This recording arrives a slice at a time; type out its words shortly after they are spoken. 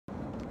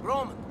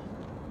Roman!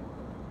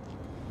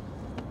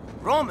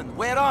 Roman,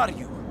 where are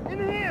you?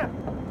 In here!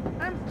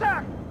 I'm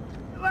stuck!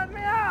 Let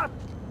me out!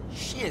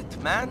 Shit,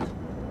 man!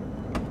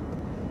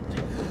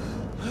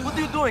 What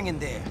are you doing in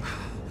there?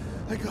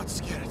 I got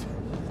scared.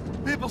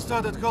 People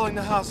started calling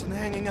the house and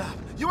hanging up.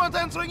 You weren't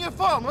answering your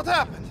phone. What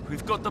happened?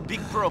 We've got a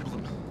big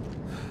problem.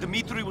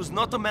 Dmitri was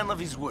not a man of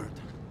his word.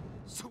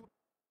 So...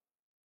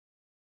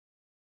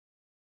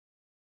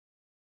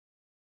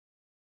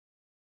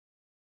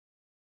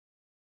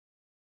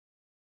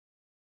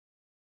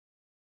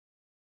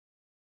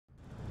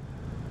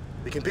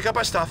 We can pick up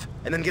our stuff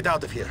and then get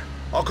out of here.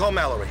 I'll call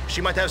Mallory.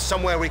 She might have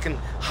somewhere we can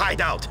hide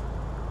out.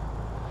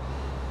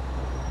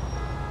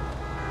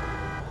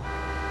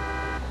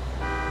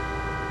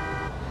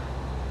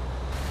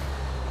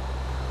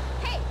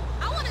 Hey,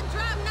 I want to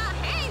drive, not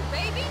hang,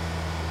 baby.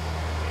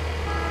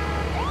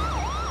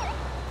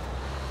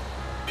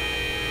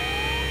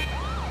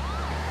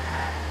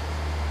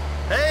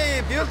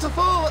 Hey,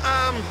 beautiful.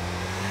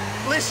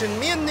 Listen,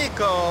 me and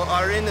Nico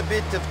are in a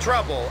bit of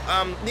trouble.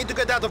 Need to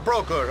get out of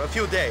Broker a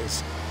few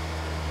days.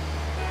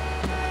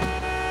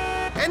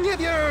 Any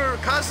of your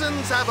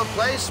cousins have a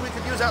place we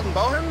could use out in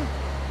Bohan?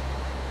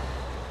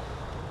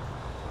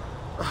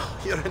 Oh,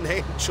 you're an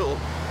angel.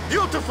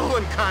 Beautiful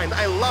and kind.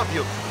 I love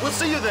you. We'll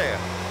see you there.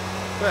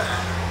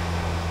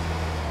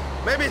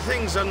 Maybe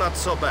things are not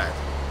so bad.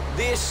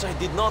 This I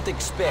did not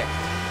expect.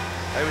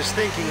 I was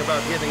thinking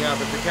about getting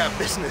out of the cab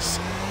business.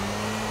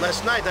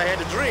 Last night I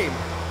had a dream.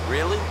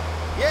 Really?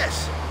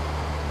 Yes.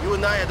 You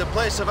and I had a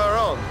place of our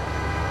own.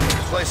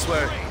 A place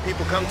where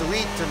people come to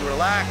eat and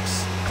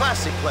relax.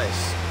 Classy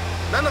place.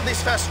 None of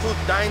this fast food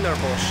diner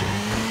bullshit.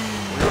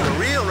 We were a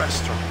real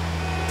restaurant.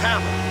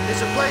 Tavern.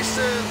 It's a place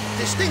of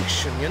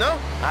distinction, you know?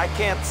 I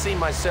can't see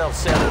myself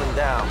settling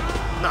down.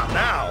 Not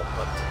now,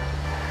 but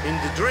in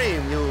the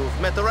dream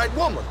you've met the right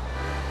woman.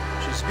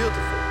 She's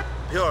beautiful.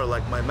 Pure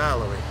like my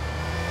Mallory.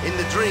 In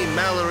the dream,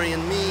 Mallory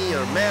and me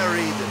are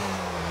married and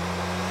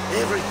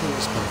everything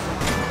is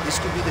perfect. This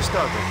could be the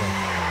start of that.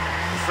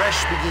 A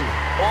fresh beginning.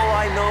 All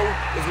I know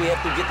is we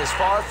have to get as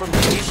far from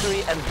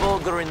Dmitri and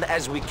Bulgarin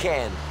as we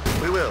can.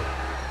 We will.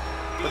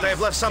 But I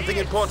have left something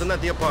important at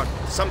the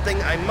apartment.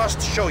 Something I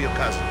must show you,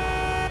 cousin.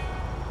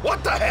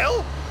 What the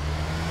hell?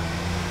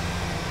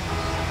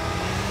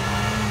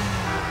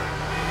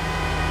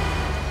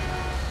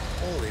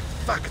 Holy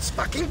fuck, it's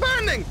fucking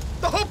burning!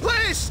 The whole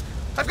place!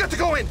 I've got to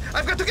go in!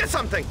 I've got to get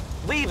something!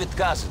 Leave it,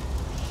 cousin.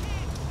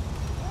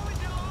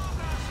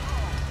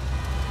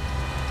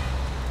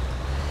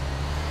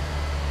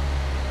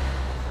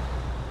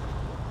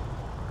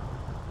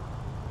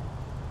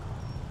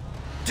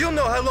 Do you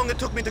know how long it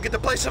took me to get a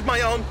place of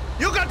my own?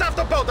 You got off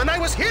the boat and I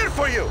was here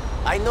for you!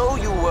 I know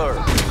you were.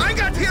 I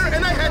got here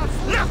and I had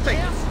nothing!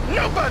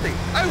 Nobody!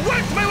 I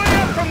worked my way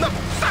up from the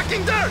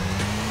fucking dirt!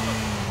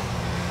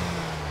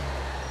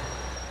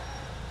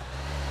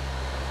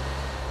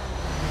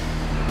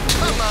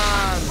 Come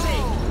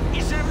on!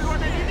 Is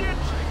everyone an idiot?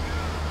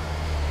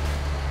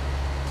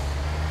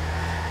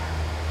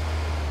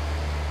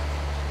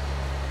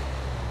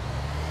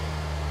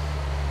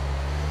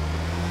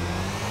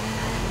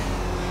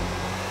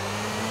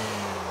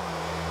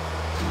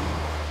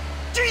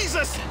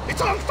 Jesus!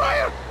 It's on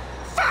fire!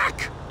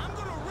 Fuck! I'm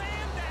gonna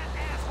ram that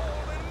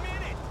asshole in a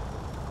minute.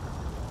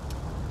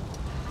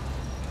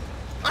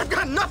 I've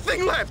got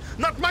nothing left!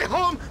 Not my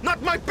home,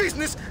 not my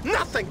business,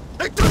 nothing!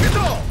 They took it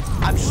all!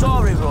 I'm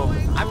sorry,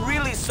 Roman. I'm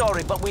really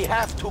sorry, but we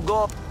have to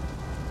go.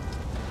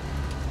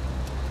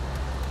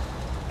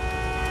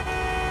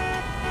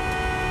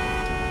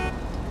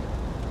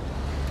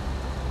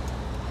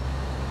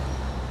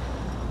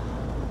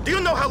 Do you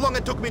know how long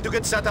it took me to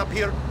get set up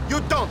here?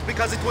 You don't,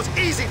 because it was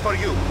easy for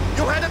you.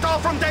 You had it all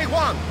from day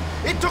one.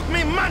 It took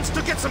me months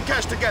to get some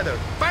cash together.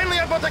 Finally,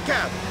 I bought a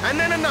cab, and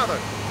then another.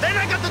 Then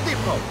I got the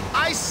depot.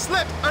 I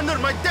slept under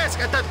my desk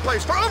at that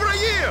place for over a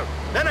year.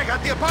 Then I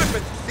got the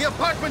apartment. The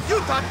apartment you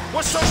thought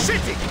was so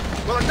shitty.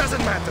 Well, it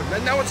doesn't matter,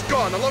 and now it's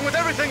gone, along with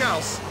everything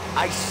else.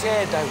 I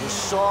said I was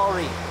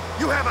sorry.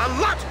 You have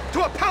a lot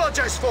to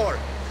apologize for.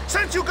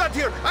 Since you got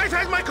here, I've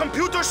had my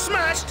computer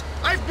smashed.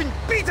 I've been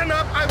beaten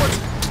up. I was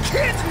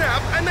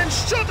kidnapped and then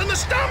shot in the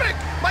stomach.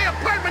 My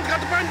apartment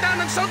got burned down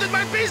and so did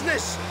my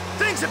business.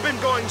 Things have been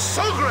going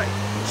so great.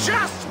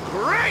 Just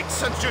great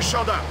since you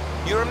showed up.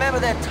 You remember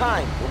that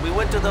time when we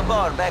went to the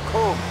bar back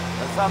home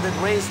and found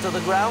it razed to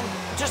the ground?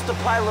 Just a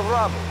pile of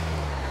rubble.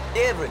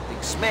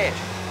 Everything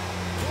smashed.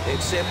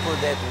 Except for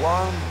that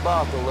one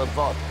bottle of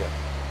vodka.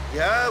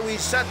 Yeah, we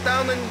sat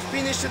down and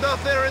finished it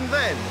off there and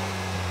then.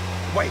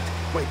 Wait,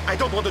 I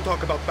don't want to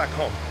talk about back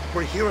home.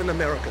 We're here in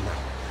America now.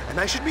 And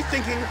I should be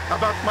thinking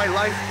about my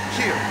life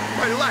here.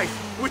 My life,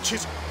 which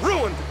is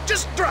ruined.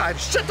 Just drive.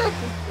 Shut up.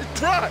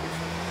 Drive.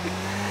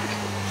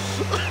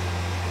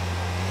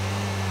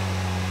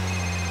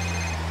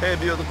 Hey,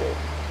 beautiful.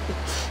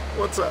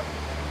 What's up?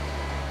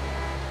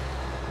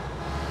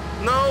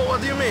 No,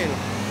 what do you mean?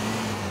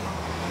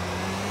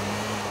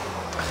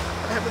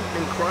 I haven't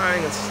been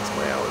crying since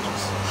my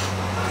allergies.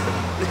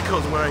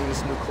 Nico's wearing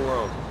this new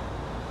cologne.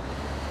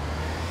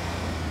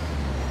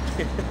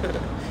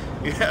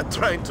 Yeah,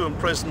 trying to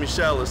impress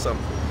Michelle or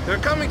something. They're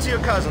coming to your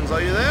cousins,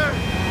 are you there?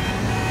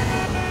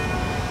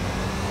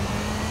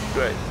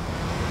 Great.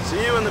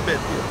 See you in a bit,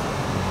 dear.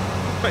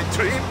 My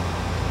dream?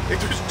 It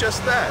was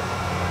just that.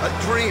 A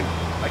dream.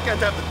 I can't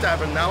have the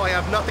tavern now. I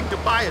have nothing to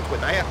buy it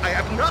with. I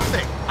have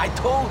nothing. I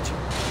told you,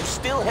 you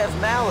still have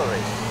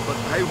Mallory. But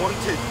I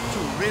wanted to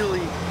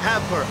really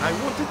have her. I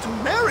wanted to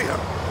marry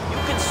her. You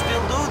can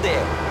still do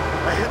that.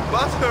 I had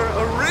bought her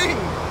a ring.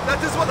 That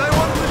is what I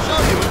wanted to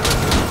show you.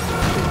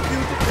 A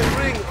beautiful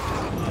ring.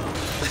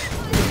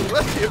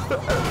 Look here.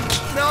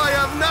 Now I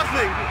have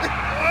nothing.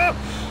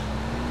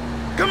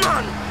 Come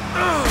on.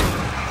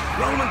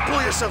 Roman,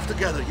 pull yourself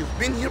together. You've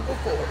been here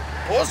before.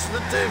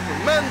 Positive,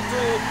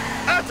 mental,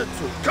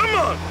 attitude. Come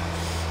on.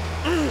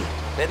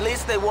 At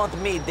least they want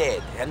me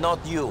dead, and not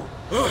you.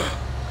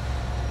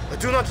 I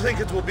do not think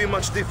it will be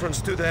much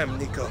difference to them,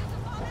 Nico.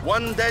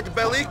 One dead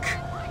Belik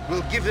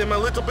will give them a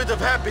little bit of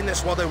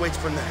happiness while they wait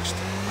for next.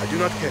 I do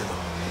not care,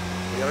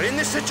 though. We are in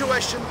this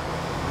situation.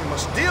 We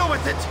must deal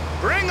with it.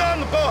 Bring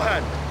on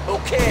Bohan!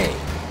 Okay.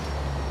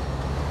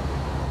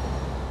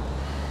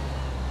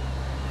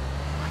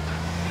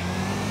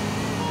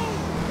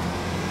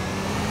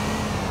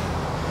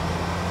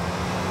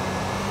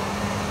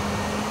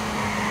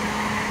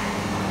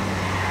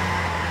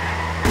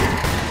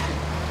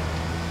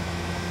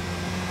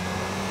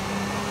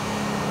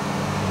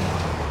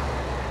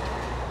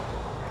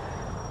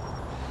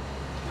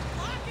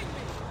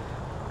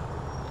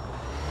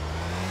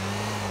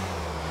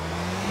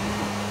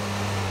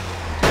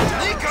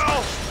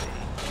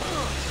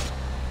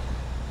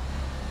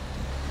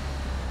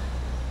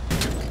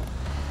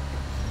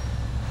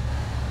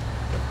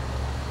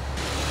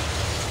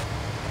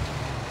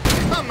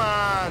 Come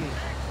on!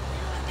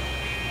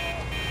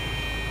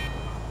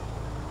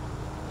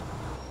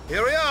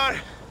 Here we are,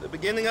 the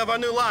beginning of our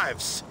new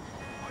lives.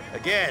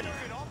 Again.